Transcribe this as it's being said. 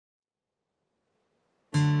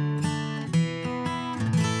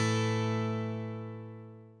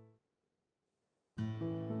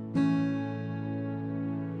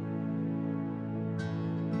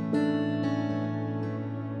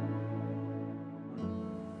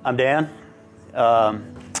I'm Dan.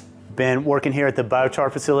 Been working here at the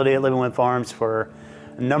biochar facility at Living Wind Farms for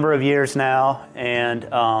a number of years now, and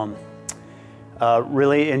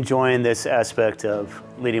really enjoying this aspect of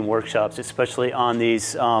leading workshops, especially on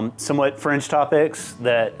these somewhat fringe topics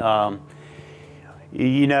that I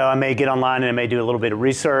may get online and I may do a little bit of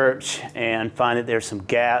research and find that there's some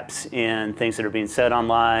gaps in things that are being said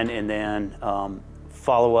online, and then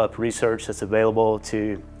follow-up research that's available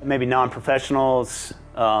to maybe non-professionals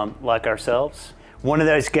like ourselves. One of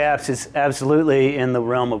those gaps is absolutely in the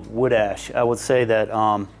realm of wood ash. I would say that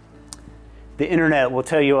the internet will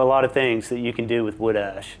tell you a lot of things that you can do with wood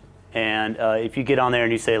ash. And if you get on there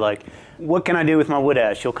and you say, like, what can I do with my wood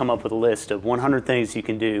ash? You'll come up with a list of 100 things you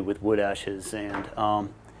can do with wood ashes. And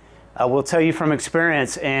I will tell you from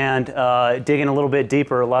experience and digging a little bit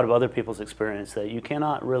deeper, a lot of other people's experience, that you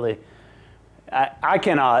cannot really, I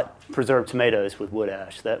cannot preserve tomatoes with wood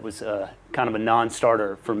ash. That was kind of a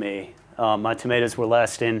non-starter for me. My tomatoes were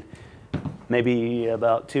lasting maybe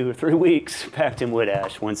about 2 or 3 weeks packed in wood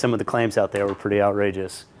ash, when some of the claims out there were pretty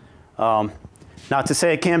outrageous. Not to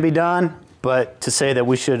say it can be done, but to say that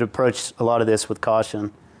we should approach a lot of this with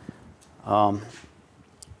caution.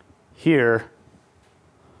 Here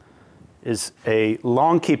is a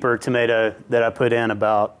long keeper tomato that I put in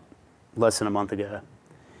about less than a month ago.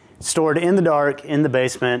 Stored in the dark, in the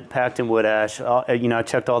basement, packed in wood ash. I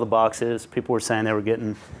checked all the boxes. People were saying they were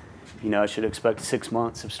getting, I should expect 6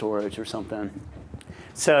 months of storage or something.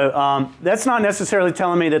 So that's not necessarily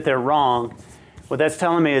telling me that they're wrong. What that's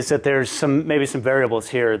telling me is that there's maybe some variables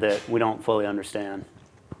here that we don't fully understand.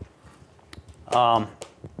 Let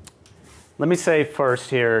me say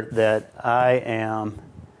first here that I am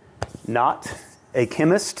not a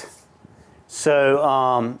chemist. So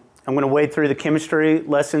I'm going to wade through the chemistry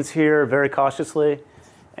lessons here very cautiously.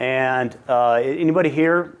 And anybody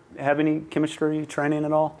here have any chemistry training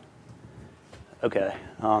at all? Okay,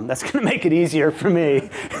 that's going to make it easier for me.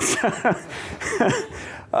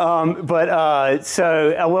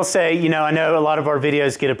 So I will say, I know a lot of our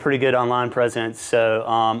videos get a pretty good online presence, so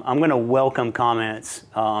I'm going to welcome comments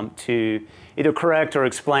to either correct or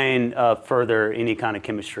explain further any kind of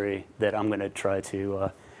chemistry that I'm going to try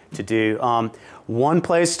to do. One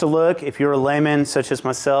place to look, if you're a layman such as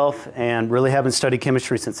myself and really haven't studied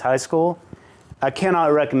chemistry since high school, I cannot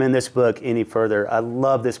recommend this book any further. I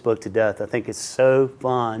love this book to death. I think it's so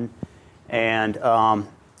fun, and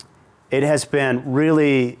it has been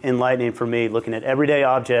really enlightening for me looking at everyday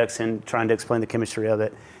objects and trying to explain the chemistry of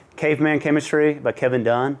it. Caveman Chemistry by Kevin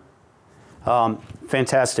Dunn.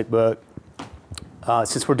 Fantastic book.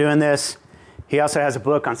 Since we're doing this, he also has a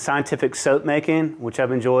book on scientific soap making, which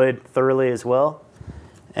I've enjoyed thoroughly as well.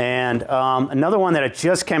 And another one that I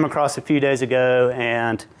just came across a few days ago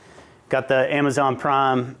and got the Amazon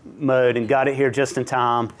Prime mode and got it here just in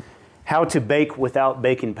time, How to Bake Without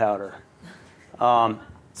Baking Powder.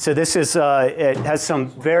 So this is, it has some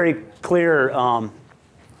very clear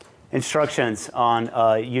instructions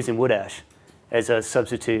on using wood ash as a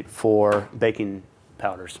substitute for baking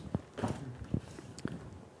powders,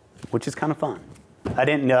 which is kind of fun. I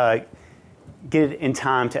didn't get it in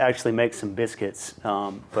time to actually make some biscuits,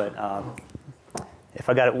 but if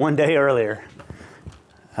I got it one day earlier,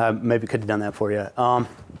 I maybe could have done that for you.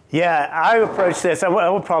 Yeah, I approached this, I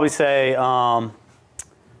would probably say,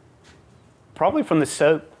 probably from the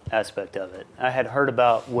soap aspect of it. I had heard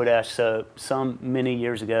about wood ash soap many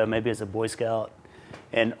years ago, maybe as a Boy Scout,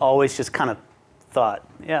 and always just kind of thought,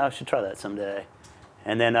 yeah, I should try that someday.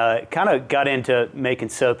 And then kind of got into making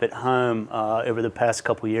soap at home over the past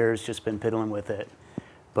couple years, just been piddling with it.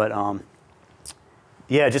 But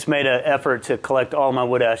yeah, just made an effort to collect all my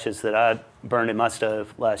wood ashes that I burned in my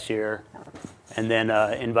stove last year, and then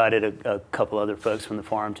invited a couple other folks from the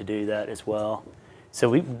farm to do that as well. So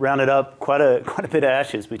we rounded up quite a bit of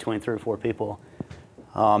ashes between 3 or 4 people.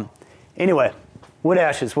 Anyway, wood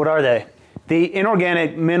ashes, what are they? The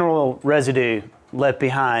inorganic mineral residue left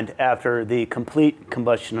behind after the complete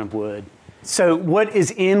combustion of wood. So what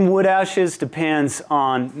is in wood ashes depends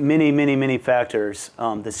on many, many, many factors.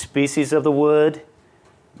 The species of the wood,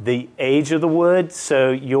 the age of the wood.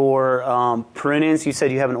 So your prunings, you said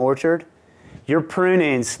you have an orchard. Your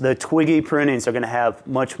prunings, the twiggy prunings, are going to have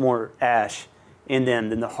much more ash in them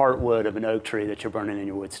than the heartwood of an oak tree that you're burning in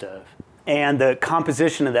your wood stove. And the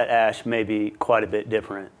composition of that ash may be quite a bit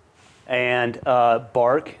different. And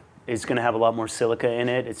bark is going to have a lot more silica in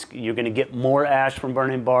it. You're going to get more ash from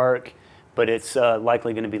burning bark, but it's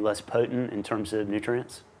likely going to be less potent in terms of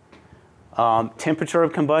nutrients. Temperature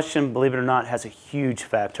of combustion, believe it or not, has a huge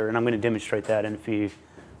factor, and I'm going to demonstrate that in a few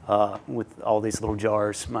with all these little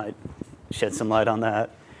jars. Might shed some light on that.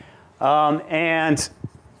 And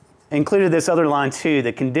included this other line too,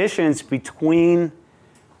 the conditions between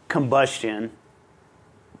combustion.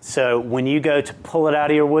 So when you go to pull it out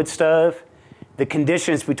of your wood stove, the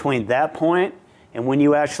conditions between that point and when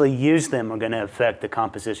you actually use them are going to affect the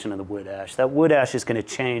composition of the wood ash. That wood ash is going to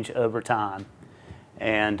change over time.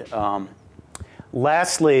 And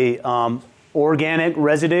lastly, organic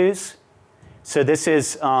residues. So this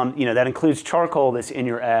is, that includes charcoal that's in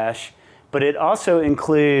your ash, but it also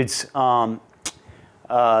includes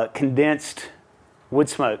condensed wood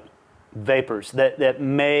smoke vapors that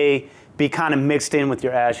may be kind of mixed in with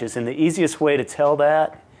your ashes. And the easiest way to tell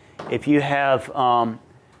that, if you have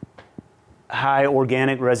high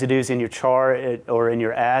organic residues in your char or in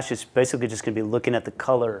your ash, it's basically just going to be looking at the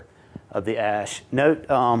color of the ash. Note,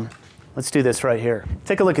 let's do this right here.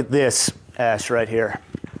 Take a look at this ash right here.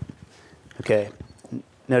 Okay,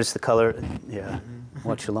 notice the color. Yeah,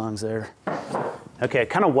 watch your lungs there. Okay,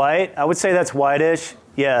 kind of white. I would say that's whitish.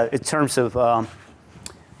 Yeah, in terms of,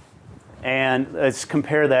 and let's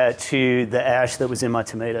compare that to the ash that was in my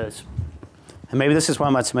tomatoes. And maybe this is why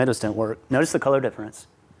my tomatoes didn't work. Notice the color difference.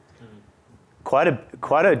 Quite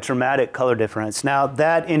a dramatic color difference. Now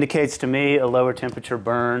that indicates to me a lower temperature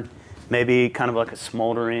burn, maybe kind of like a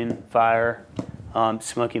smoldering fire,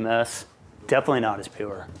 smoky mess. Definitely not as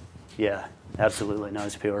pure. Yeah, absolutely not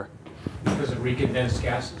as pure. Because of recondensed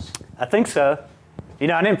gases? I think so. I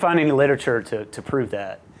didn't find any literature to prove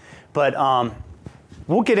that. But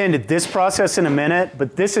we'll get into this process in a minute,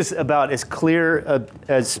 but this is about as clear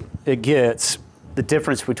as it gets, the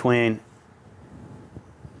difference between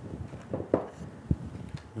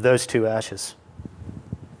those two ashes.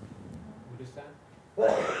 What is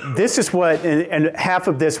that? This is what, and half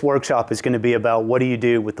of this workshop is going to be about what do you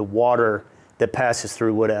do with the water that passes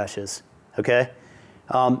through wood ashes, okay?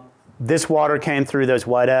 This water came through those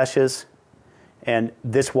white ashes, and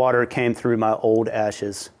this water came through my old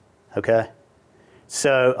ashes, okay?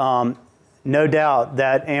 So no doubt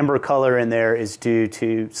that amber color in there is due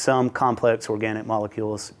to some complex organic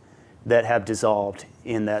molecules that have dissolved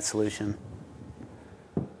in that solution.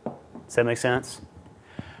 Does that make sense?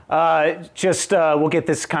 We'll get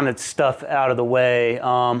this kind of stuff out of the way.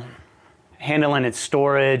 Handling and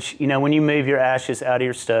storage. When you move your ashes out of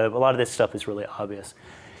your stove, a lot of this stuff is really obvious.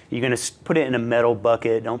 You're going to put it in a metal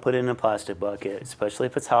bucket. Don't put it in a plastic bucket, especially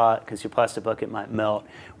if it's hot, because your plastic bucket might melt.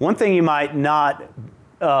 One thing you might not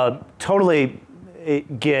totally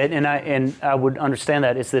get, and I would understand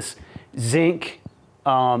that, is this zinc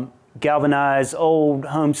galvanized old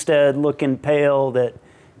homestead looking pail that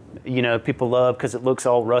people love because it looks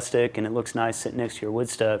all rustic and it looks nice sitting next to your wood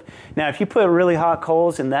stove. Now, if you put really hot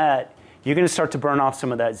coals in that, you're going to start to burn off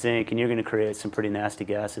some of that zinc and you're going to create some pretty nasty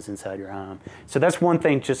gases inside your home. So that's one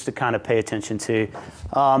thing just to kind of pay attention to.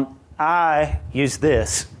 I use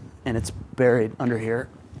this, and it's buried under here.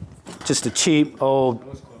 Just a cheap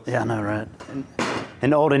old, yeah, I know, right?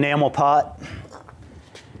 An old enamel pot.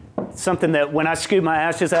 Something that when I scoop my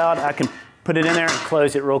ashes out, I can put it in there and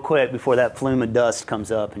close it real quick before that plume of dust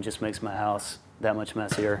comes up and just makes my house that much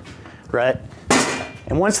messier, right?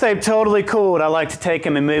 And once they've totally cooled, I like to take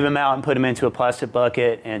them and move them out and put them into a plastic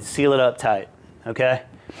bucket and seal it up tight, okay?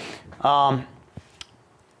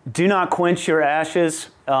 Do not quench your ashes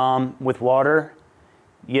with water,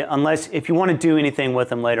 unless if you want to do anything with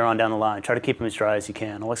them later on down the line. Try to keep them as dry as you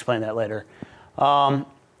can. I'll explain that later.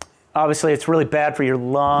 Obviously, it's really bad for your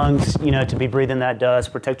lungs, to be breathing that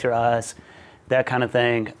dust. Protect your eyes, that kind of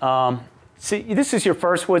thing. See, this is your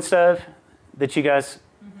first wood stove that you guys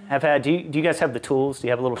have had. Do you guys have the tools? Do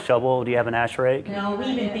you have a little shovel? Do you have an ash rake? No, we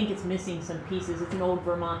even think it's missing some pieces. It's an old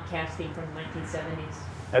Vermont casting from the 1970s.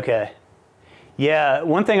 Okay. Yeah,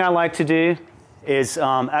 one thing I like to do is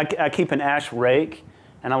I keep an ash rake,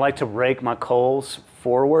 and I like to rake my coals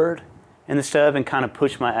forward in the stove and kind of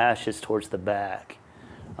push my ashes towards the back.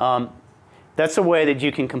 That's a way that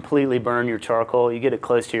you can completely burn your charcoal. You get it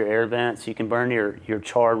close to your air vents. You can burn your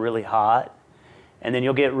char really hot, and then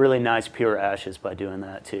you'll get really nice pure ashes by doing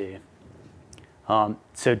that too.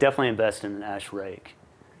 So definitely invest in an ash rake,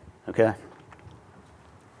 okay?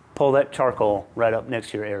 Pull that charcoal right up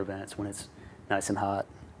next to your air vents when it's nice and hot.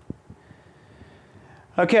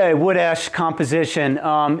 Okay, wood ash composition.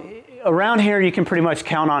 Around here you can pretty much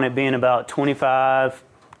count on it being about 25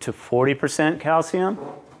 to 40% calcium,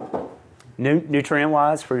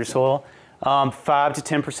 nutrient-wise for your soil, 5 to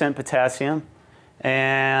 10% potassium,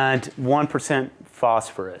 and 1%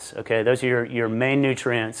 phosphorus. Okay, those are your main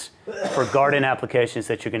nutrients for garden applications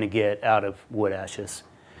that you're going to get out of wood ashes.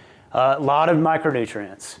 A lot of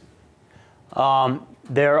micronutrients.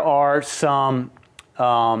 There are some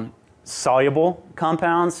soluble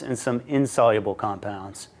compounds and some insoluble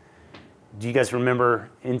compounds. Do you guys remember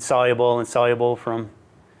insoluble and soluble from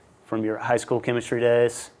your high school chemistry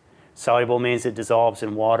days? Soluble means it dissolves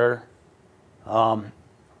in water.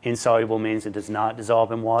 Insoluble means it does not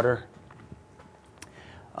dissolve in water.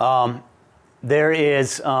 There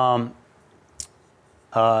is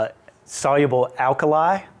soluble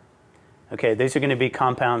alkali. Okay, these are going to be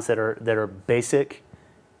compounds that are basic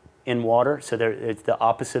in water, so it's the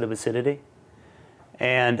opposite of acidity.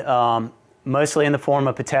 And mostly in the form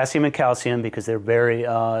of potassium and calcium because they're very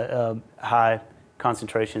high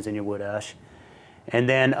concentrations in your wood ash. And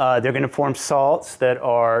then they're going to form salts that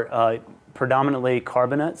are predominantly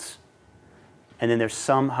carbonates. And then there's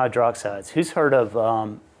some hydroxides. Who's heard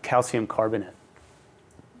of calcium carbonate?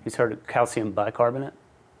 Who's heard of calcium bicarbonate?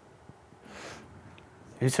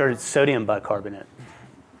 Who's heard of sodium bicarbonate?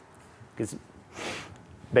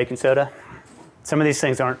 Baking soda? Some of these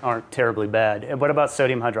things aren't terribly bad. And what about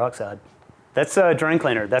sodium hydroxide? That's a drain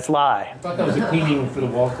cleaner. That's lye. I thought that was a cleaning for the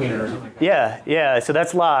wall cleaner or something like that. Yeah. So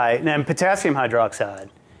that's lye. And then potassium hydroxide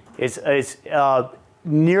is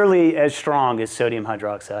nearly as strong as sodium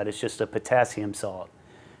hydroxide. It's just a potassium salt.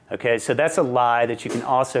 Okay, so that's a lye that you can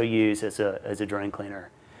also use as a drain cleaner.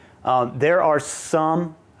 There are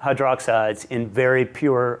some hydroxides in very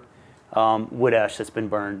pure wood ash that's been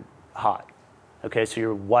burned hot. Okay, so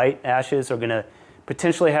your white ashes are going to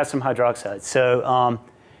potentially have some hydroxides. So,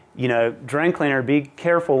 drain cleaner, be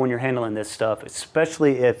careful when you're handling this stuff,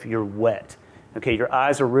 especially if you're wet. Okay, your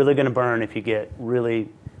eyes are really going to burn if you get really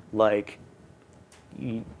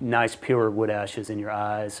nice pure wood ashes in your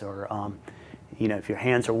eyes, or if your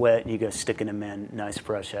hands are wet and you go sticking them in nice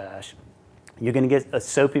fresh ash. You're going to get a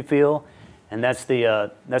soapy feel, and that's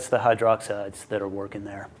the hydroxides that are working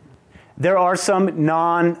there. There are some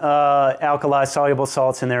non-alkali soluble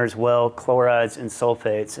salts in there as well, chlorides and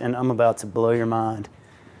sulfates, and I'm about to blow your mind.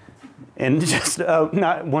 And just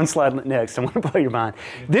not one slide next, I want to blow your mind.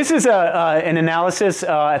 This is an analysis.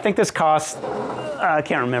 I think this costs, I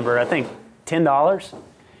can't remember, I think $10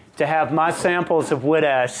 to have my samples of wood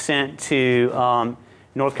ash sent to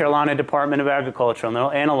North Carolina Department of Agriculture, and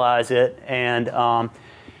they'll analyze it and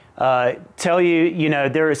tell you,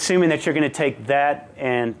 they're assuming that you're going to take that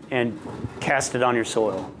and cast it on your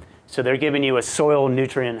soil. So they're giving you a soil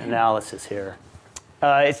nutrient analysis here.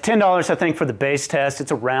 It's $10, I think, for the base test.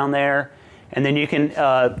 It's around there. And then you can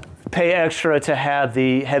pay extra to have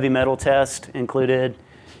the heavy metal test included.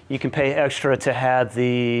 You can pay extra to have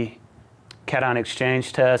the cation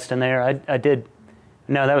exchange test in there. I did,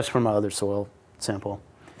 no, that was from my other soil sample.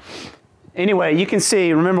 Anyway, you can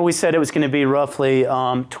see, remember we said it was going to be roughly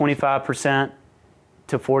 25%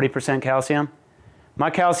 to 40% calcium. My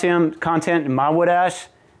calcium content in my wood ash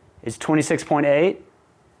is 26.8.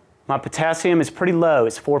 My potassium is pretty low,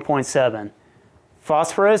 it's 4.7.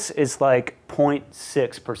 Phosphorus is like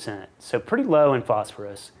 0.6%, so pretty low in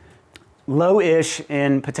phosphorus. Low-ish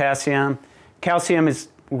in potassium. Calcium is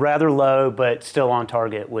rather low, but still on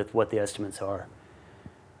target with what the estimates are.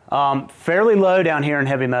 Fairly low down here in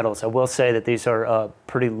heavy metals. I will say that these are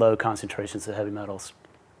pretty low concentrations of heavy metals.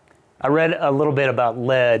 I read a little bit about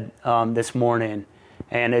lead this morning,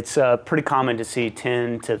 and it's pretty common to see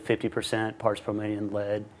 10 to 50% parts per million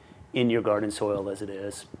lead in your garden soil as it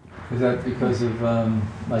is. Is that because of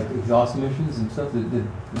exhaust emissions and stuff?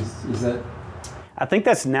 Is that? I think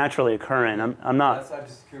that's naturally occurring. I'm not. I'm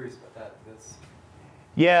just curious about that.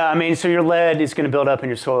 Yeah, I mean, so your lead is going to build up in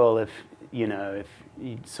your soil if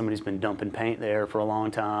somebody's been dumping paint there for a long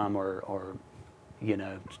time, or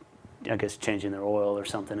I guess changing their oil or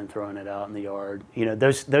something and throwing it out in the yard.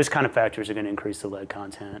 Those kind of factors are going to increase the lead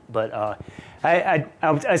content. But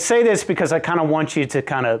I say this because I kind of want you to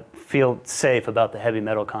kind of feel safe about the heavy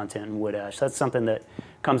metal content in wood ash. That's something that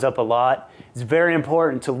comes up a lot. It's very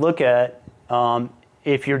important to look at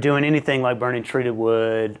if you're doing anything like burning treated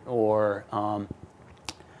wood or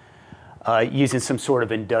using some sort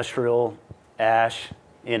of industrial ash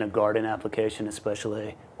in a garden application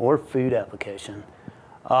especially, or food application.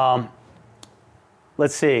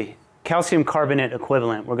 Let's see, calcium carbonate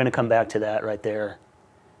equivalent, we're going to come back to that right there.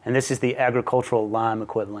 And this is the agricultural lime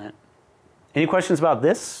equivalent. Any questions about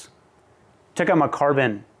this? Check out my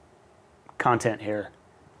carbon content here,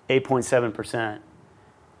 8.7%.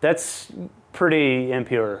 That's pretty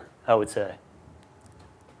impure, I would say.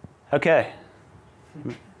 Okay.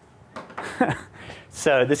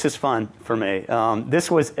 So this is fun for me. This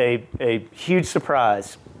was a huge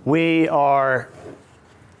surprise. We are,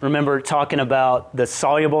 remember, talking about the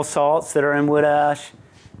soluble salts that are in wood ash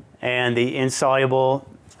and the insoluble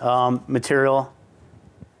material.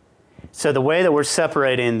 So the way that we're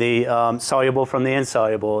separating the soluble from the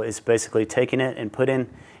insoluble is basically taking it and putting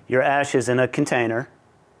your ashes in a container,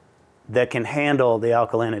 that can handle the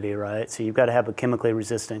alkalinity, right? So you've got to have a chemically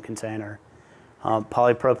resistant container.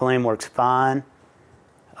 Polypropylene works fine.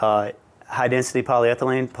 High density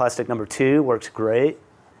polyethylene, plastic number 2, works great.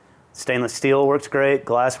 Stainless steel works great.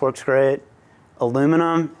 Glass works great.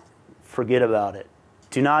 Aluminum, forget about it.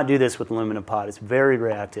 Do not do this with aluminum pot. It's very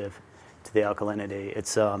reactive to the alkalinity.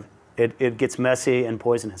 It gets messy and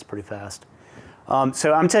poisonous pretty fast.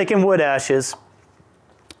 So I'm taking wood ashes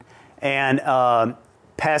and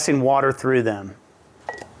passing water through them.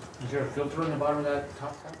 Is there a filter in the bottom of that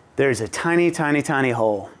top cup? There's a tiny, tiny, tiny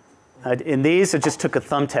hole. In these, I just took a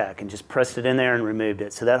thumbtack and just pressed it in there and removed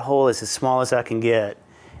it. So that hole is as small as I can get.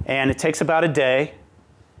 And it takes about a day.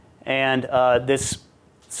 And this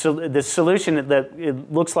solution that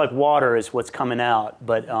it looks like water is what's coming out.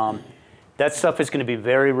 But that stuff is going to be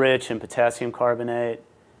very rich in potassium carbonate,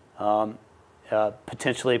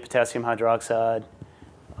 potentially potassium hydroxide,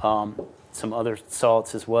 some other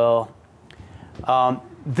salts as well.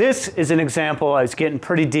 This is an example. I was getting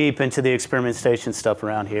pretty deep into the experimentation stuff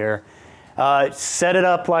around here. Set it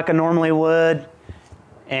up like I normally would,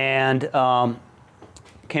 and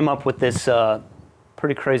came up with this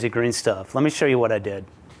pretty crazy green stuff. Let me show you what I did.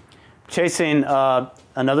 Chasing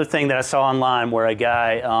another thing that I saw online where a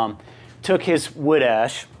guy took his wood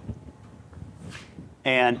ash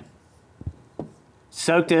and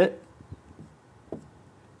soaked it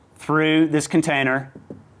through this container,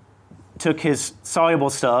 took his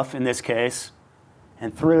soluble stuff, in this case,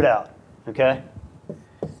 and threw it out, okay?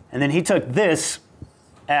 And then he took this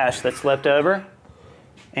ash that's left over,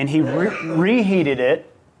 and he reheated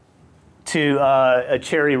it to a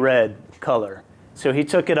cherry red color. So he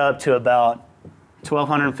took it up to about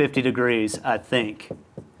 1,250 degrees, I think,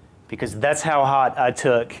 because that's how hot I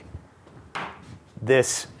took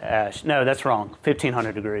this ash. No, that's wrong.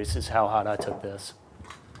 1,500 degrees is how hot I took this.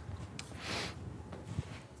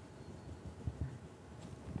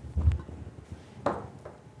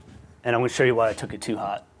 And I'm going to show you why I took it too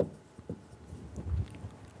hot.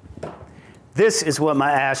 This is what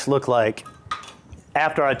my ash looked like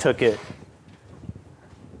after I took it.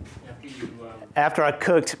 After I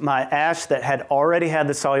cooked my ash that had already had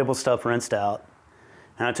the soluble stuff rinsed out,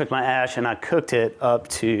 and I took my ash and I cooked it up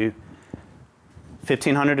to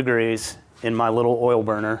 1,500 degrees in my little oil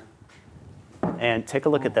burner. And take a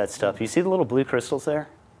look at that stuff. You see the little blue crystals there?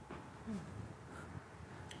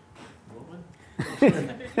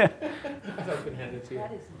 I thought I could hand it to you.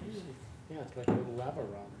 That is neat. Yeah, it's like a little lava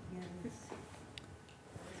rock.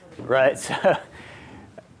 Right. So,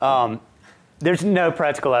 there's no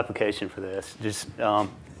practical application for this.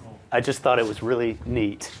 I just thought it was really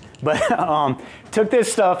neat. But took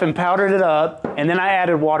this stuff and powdered it up, and then I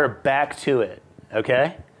added water back to it.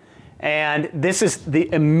 Okay. And this is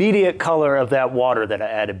the immediate color of that water that I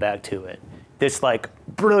added back to it. This like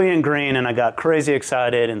brilliant green, and I got crazy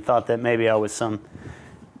excited and thought that maybe I was some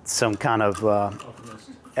kind of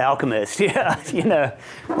alchemist. Yeah, you know,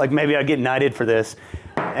 like maybe I'd get knighted for this.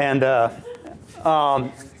 And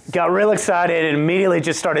got real excited and immediately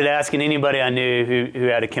just started asking anybody I knew who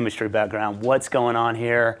had a chemistry background, what's going on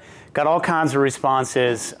here? Got all kinds of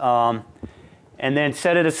responses. And then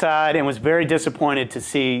set it aside and was very disappointed to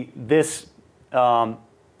see this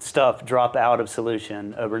stuff drop out of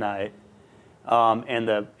solution overnight. And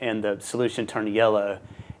the solution turned yellow.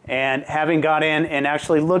 And having got in and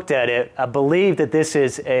actually looked at it, I believe that this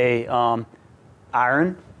is a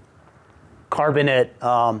iron carbonate,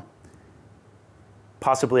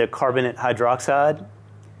 possibly a carbonate hydroxide.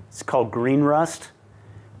 It's called green rust.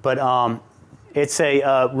 But it's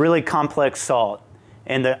a really complex salt,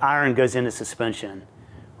 and the iron goes into suspension,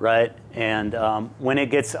 right? And when it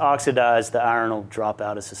gets oxidized, the iron will drop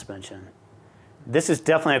out of suspension. This is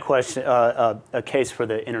definitely a question, a case for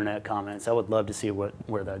the internet comments. I would love to see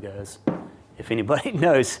where that goes, if anybody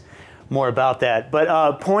knows more about that.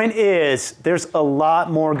 But point is, there's a lot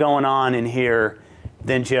more going on in here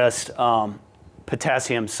than just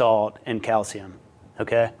potassium, salt, and calcium.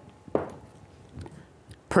 Okay.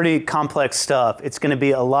 Pretty complex stuff. It's going to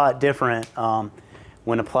be a lot different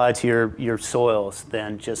when applied to your soils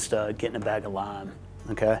than just getting a bag of lime.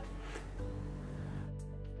 Okay.